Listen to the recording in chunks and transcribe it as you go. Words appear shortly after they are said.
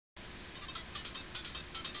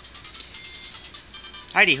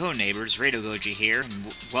Heidi ho neighbors, Rado Goji here,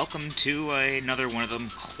 and welcome to another one of them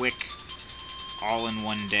quick,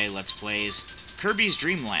 all-in-one-day Let's Plays, Kirby's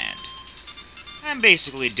Dreamland. I'm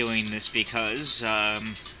basically doing this because, well,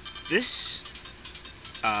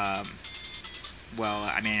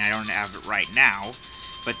 I mean, I don't have it right now,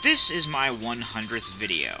 but this is my 100th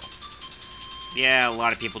video. Yeah, a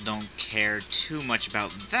lot of people don't care too much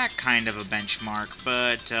about that kind of a benchmark,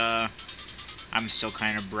 but, I'm still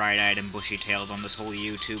kind of bright-eyed and bushy-tailed on this whole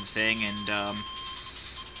YouTube thing, and,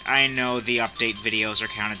 I know the update videos are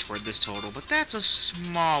counted toward this total, but that's a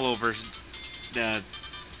small oversight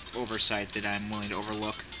that I'm willing to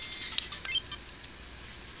overlook.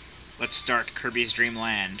 Let's start Kirby's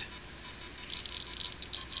Dreamland.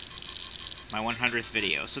 My 100th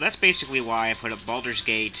video. So that's basically why I put up Baldur's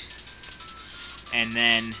Gate, and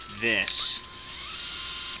then this.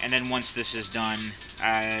 And then once this is done,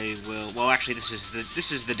 I will... Well, actually, this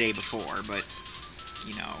is the day before, but,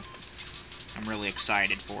 you know, I'm really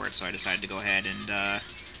excited for it, so I decided to go ahead and, yeah,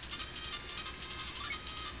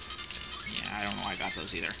 I don't know why I got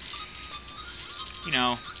those either. You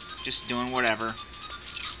know, just doing whatever.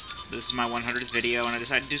 This is my 100th video, and I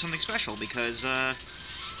decided to do something special, because,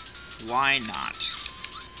 why not?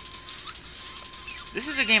 This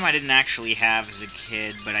is a game I didn't actually have as a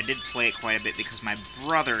kid, but I did play it quite a bit because my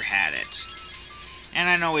brother had it. And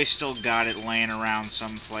I know we still got it laying around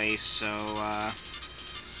someplace, so,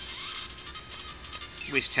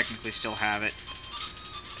 we technically still have it.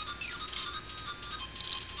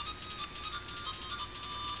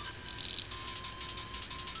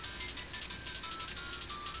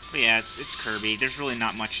 But yeah, it's Kirby. There's really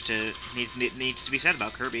not much needs to be said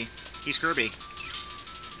about Kirby. He's Kirby.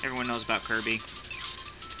 Everyone knows about Kirby.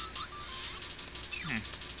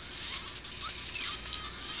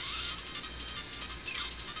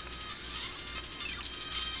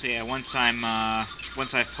 So yeah, once I've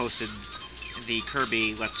posted the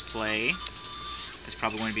Kirby Let's Play, it's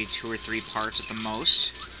probably going to be 2 or 3 parts at the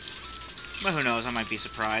most. But who knows, I might be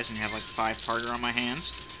surprised and have like 5-parter on my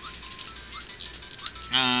hands.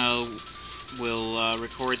 We'll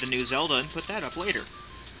record the new Zelda and put that up later.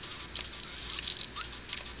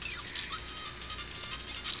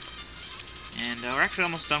 And we're actually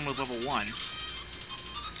almost done with level 1.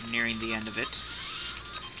 I'm nearing the end of it.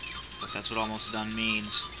 But that's what almost done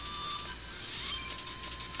means.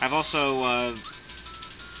 I've also,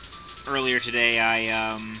 earlier today,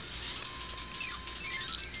 I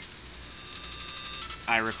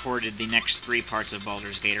recorded the next 3 parts of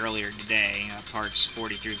Baldur's Gate earlier today, parts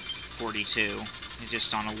 40 through 42,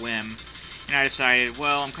 just on a whim. And I decided,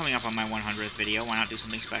 well, I'm coming up on my 100th video, why not do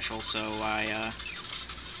something special? So I,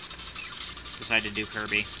 decided to do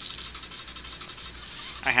Kirby.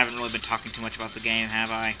 I haven't really been talking too much about the game,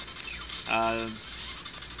 have I?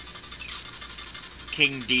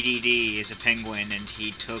 King DDD is a penguin, and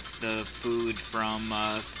he took the food from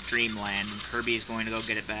Dreamland, and Kirby is going to go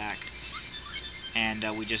get it back. And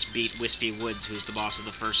we just beat Wispy Woods, who's the boss of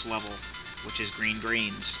the first level, which is Green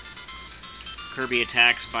Greens. Kirby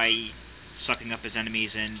attacks by sucking up his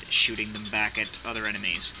enemies and shooting them back at other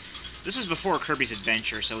enemies. This is before Kirby's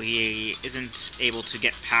Adventure, so he isn't able to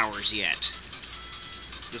get powers yet.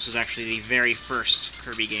 This was actually the very first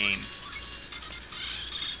Kirby game.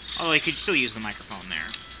 Although he could still use the microphone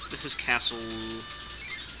there. This is Castle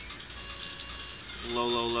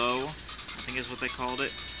Lololo, I think is what they called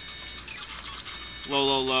it.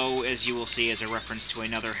 Lololo, as you will see, is a reference to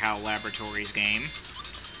another HAL Laboratories game.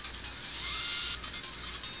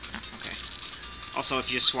 Oh, okay. Also, if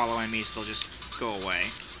you just swallow enemies, they'll just go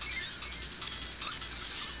away.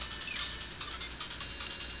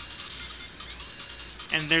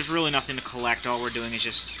 And there's really nothing to collect. All we're doing is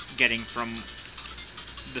just getting from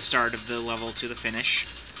the start of the level to the finish.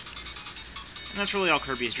 And that's really all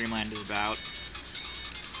Kirby's Dreamland is about.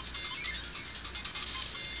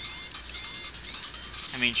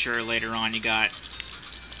 I mean, sure, later on you got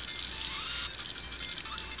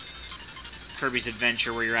Kirby's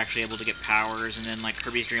Adventure, where you're actually able to get powers, and then, like,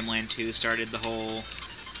 Kirby's Dreamland 2 started the whole...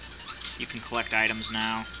 You can collect items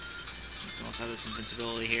now. You can also have this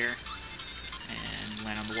invincibility here. And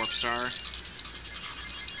land on the Warp Star.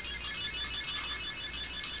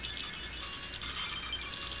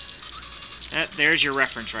 There's your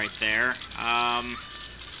reference right there.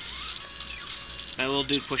 That little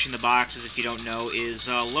dude pushing the boxes, if you don't know, is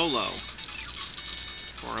Lolo.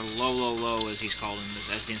 Or Lololo, as he's called him,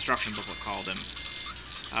 as the instruction booklet called him.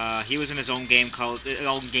 He was in his own game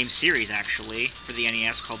series, actually, for the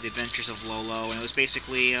NES, called The Adventures of Lolo, and it was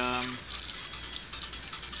basically,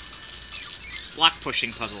 block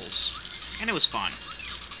pushing puzzles. And it was fun.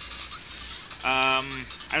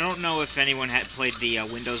 I don't know if anyone had played the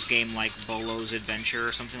Windows game like Bolo's Adventure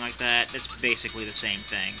or something like that. It's basically the same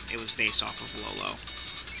thing. It was based off of Lolo.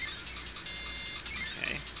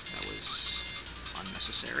 Okay, that was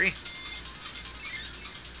unnecessary.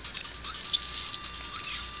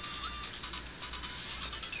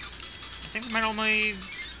 I think we might only...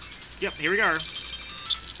 Yep, here we are.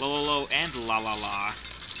 Lolo and La La La,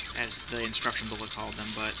 as the instruction booklet called them,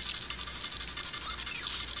 but...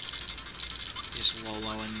 just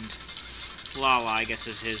Lolo and Lala, I guess,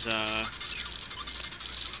 is his,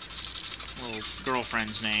 little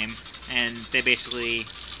girlfriend's name. And they basically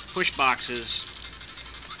push boxes,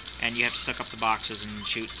 and you have to suck up the boxes and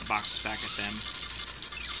shoot the boxes back at them.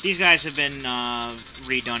 These guys have been,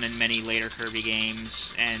 redone in many later Kirby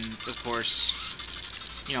games, and, of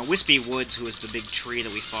course, you know, Wispy Woods, who is the big tree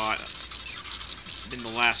that we fought in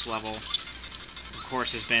the last level, of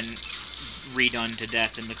course, has been redone to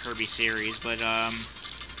death in the Kirby series, but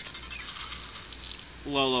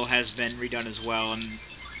Lolo has been redone as well, and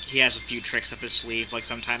he has a few tricks up his sleeve. Like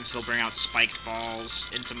sometimes he'll bring out spiked balls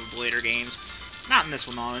in some of the later games. Not in this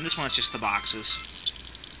one though. In this one it's just the boxes.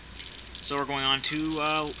 So we're going on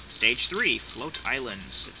to stage 3, Float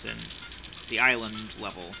Islands. It's in the island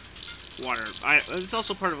level. Water. It's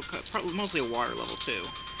also part of mostly a water level too.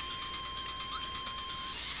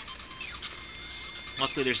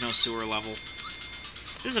 Luckily, there's no sewer level.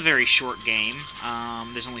 This is a very short game.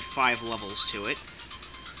 There's only 5 levels to it.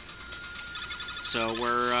 So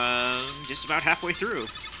we're just about halfway through.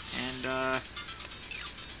 And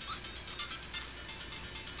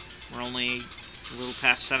we're only a little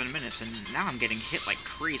past 7 minutes, and now I'm getting hit like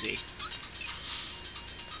crazy.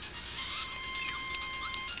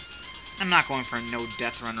 I'm not going for a no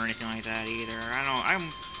death run or anything like that either.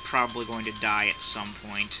 I'm probably going to die at some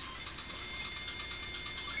point.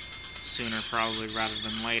 Sooner, probably, rather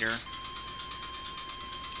than later.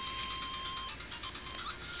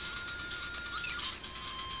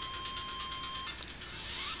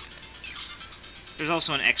 There's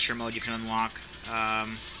also an extra mode you can unlock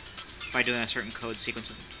by doing a certain code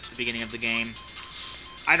sequence at the beginning of the game.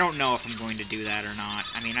 I don't know if I'm going to do that or not.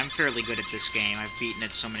 I mean, I'm fairly good at this game. I've beaten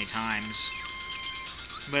it so many times.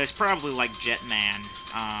 But it's probably like Jetman.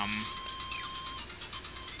 I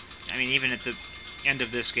mean, even at the end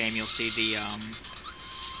of this game, you'll see the,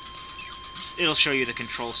 it'll show you the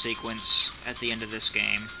control sequence at the end of this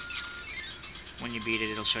game. When you beat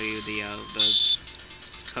it, it'll show you the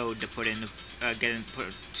code to put in,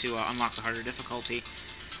 to unlock the harder difficulty.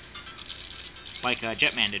 Like,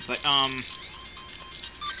 Jetman did. But,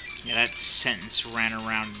 yeah, that sentence ran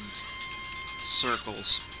around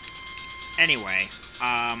circles. Anyway,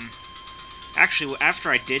 actually, after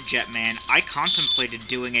I did Jetman, I contemplated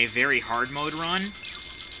doing a very hard mode run.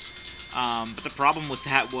 But the problem with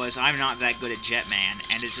that was I'm not that good at Jetman,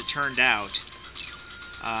 and as it turned out,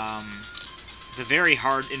 in very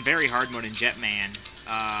hard mode in Jetman,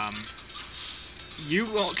 you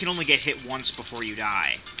can only get hit once before you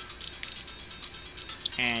die.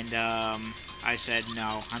 And I said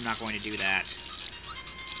no, I'm not going to do that.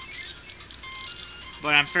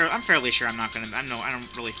 But I'm fairly sure I'm not gonna. I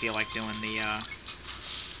don't really feel like doing the.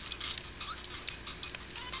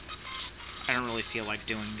 I don't really feel like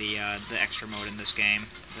doing the extra mode in this game,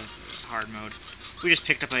 the hard mode. We just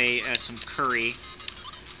picked up some curry.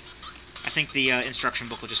 I think the instruction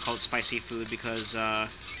book will just call it spicy food because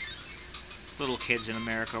little kids in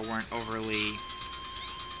America weren't overly.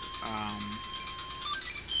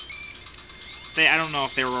 I don't know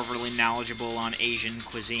if they were overly knowledgeable on Asian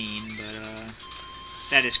cuisine, but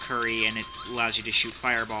that is curry, and it allows you to shoot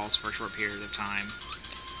fireballs for a short period of time.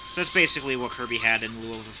 So that's basically what Kirby had in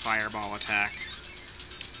lieu of a fireball attack.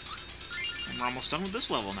 And we're almost done with this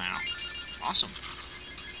level now. Awesome.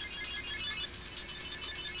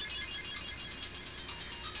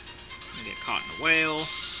 Gonna get caught in a whale.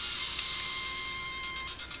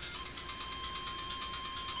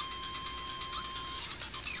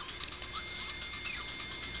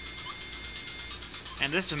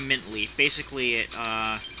 And that's a mint leaf. Basically,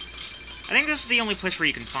 I think this is the only place where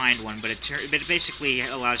you can find one, but it basically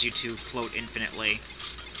allows you to float infinitely.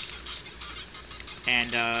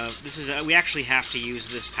 And we actually have to use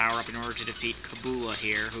this power-up in order to defeat Kabula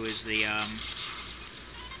here, who is the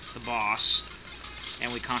boss.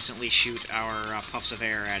 And we constantly shoot our puffs of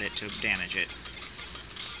air at it to damage it.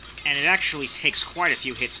 And it actually takes quite a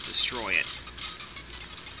few hits to destroy it.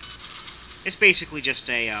 It's basically just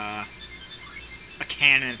a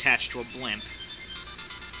cannon attached to a blimp.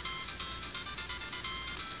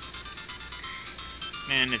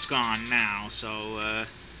 And it's gone now, so,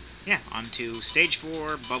 yeah, on to Stage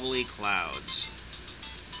 4, Bubbly Clouds.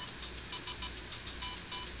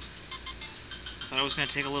 Thought it was going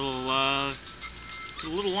to take a little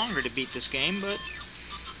longer to beat this game, but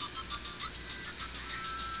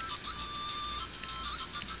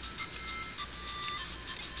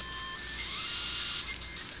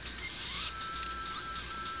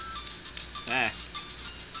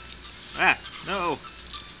no!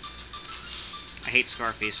 I hate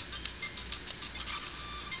Scarfies.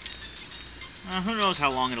 Who knows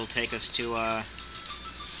how long it'll take us to, I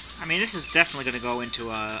mean, this is definitely going to go into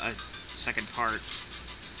a second part.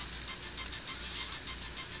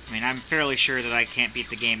 I mean, I'm fairly sure that I can't beat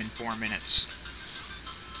the game in 4 minutes.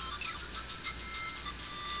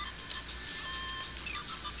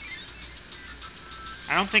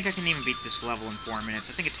 I don't think I can even beat this level in 4 minutes.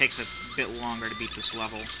 I think it takes a bit longer to beat this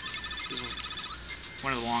level. This is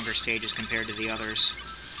one of the longer stages compared to the others.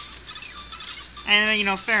 And, you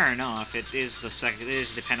know, fair enough. It is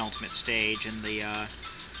the penultimate stage, and the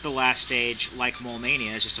last stage, like Mole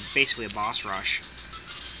Mania, is just basically a boss rush.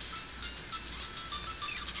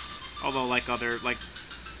 Although,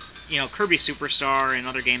 you know, Kirby Superstar and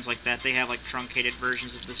other games like that, they have, like, truncated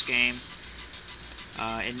versions of this game.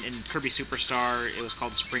 In Kirby Superstar, it was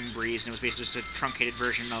called Spring Breeze, and it was basically just a truncated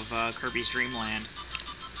version of Kirby's Dreamland.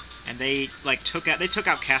 And they, like, took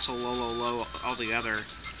out Castle Lo altogether,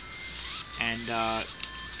 and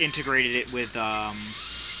integrated it with our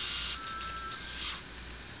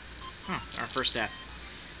first death.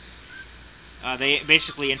 They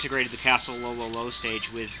basically integrated the Castle Lo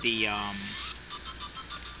stage with the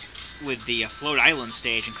Float Island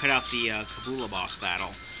stage and cut out the Kabula boss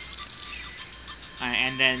battle.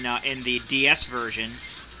 And then in the DS version,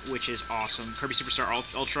 which is awesome, Kirby Superstar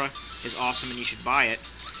Ultra is awesome, and you should buy it.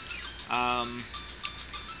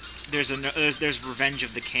 There's Revenge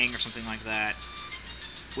of the King or something like that,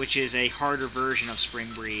 which is a harder version of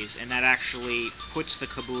Spring Breeze, and that actually puts the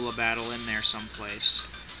Kabula battle in there someplace.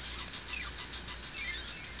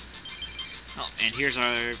 Oh, and here's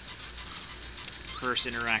our first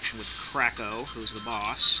interaction with Kracko, who's the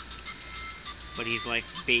boss. But he's like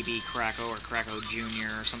Baby Kracko or Kracko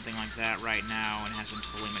Jr. or something like that right now, and hasn't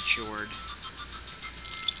fully matured.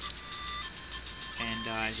 And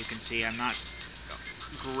as you can see, I'm not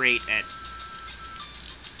great at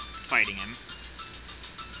fighting him.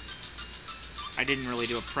 I didn't really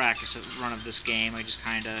do a practice run of this game, I just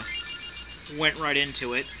kind of went right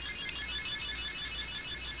into it.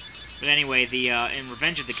 But anyway, in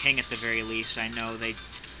Revenge of the King, at the very least, I know they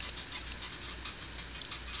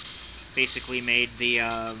basically made they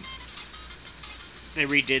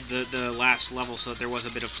redid the last level so that there was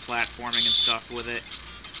a bit of platforming and stuff with it.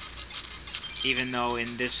 Even though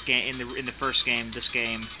in this game, in the first game,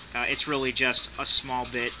 it's really just a small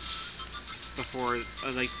bit before,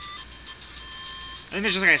 like, I think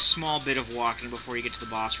there's just like a small bit of walking before you get to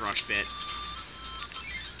the boss rush bit.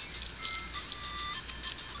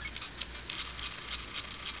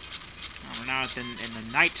 We're now in the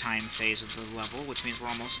nighttime phase of the level, which means we're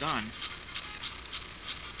almost done.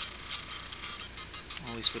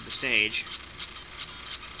 At least with the stage.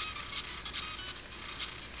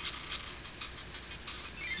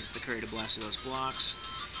 Use the curry to blast through those blocks.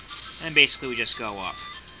 And basically we just go up.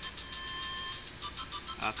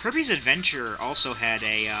 Kirby's Adventure also had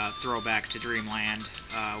a throwback to Dreamland.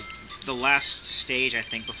 The last stage, I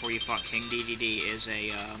think, before you fought King DDD is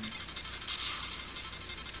a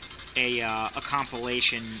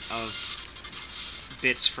compilation of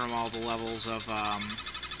bits from all the levels of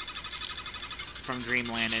from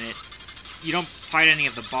Dreamland, and you don't fight any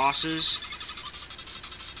of the bosses.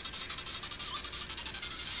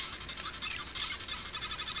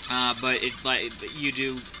 But you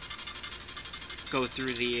do go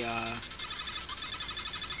through the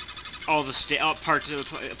all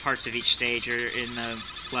parts of each stage are in the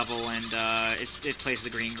level, and it plays the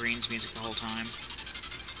Green Greens music the whole time.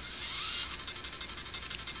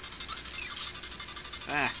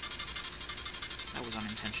 That was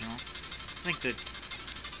unintentional. I think the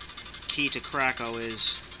key to Kracko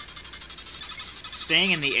is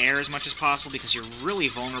staying in the air as much as possible, because you're really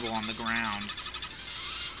vulnerable on the ground.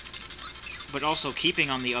 But also keeping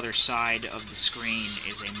on the other side of the screen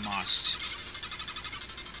is a must.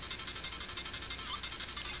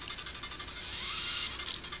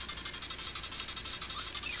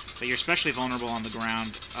 But you're especially vulnerable on the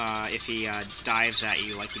ground if he dives at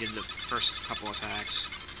you like he did the first couple attacks.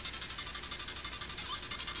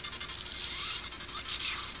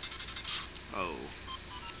 Oh.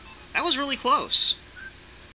 That was really close.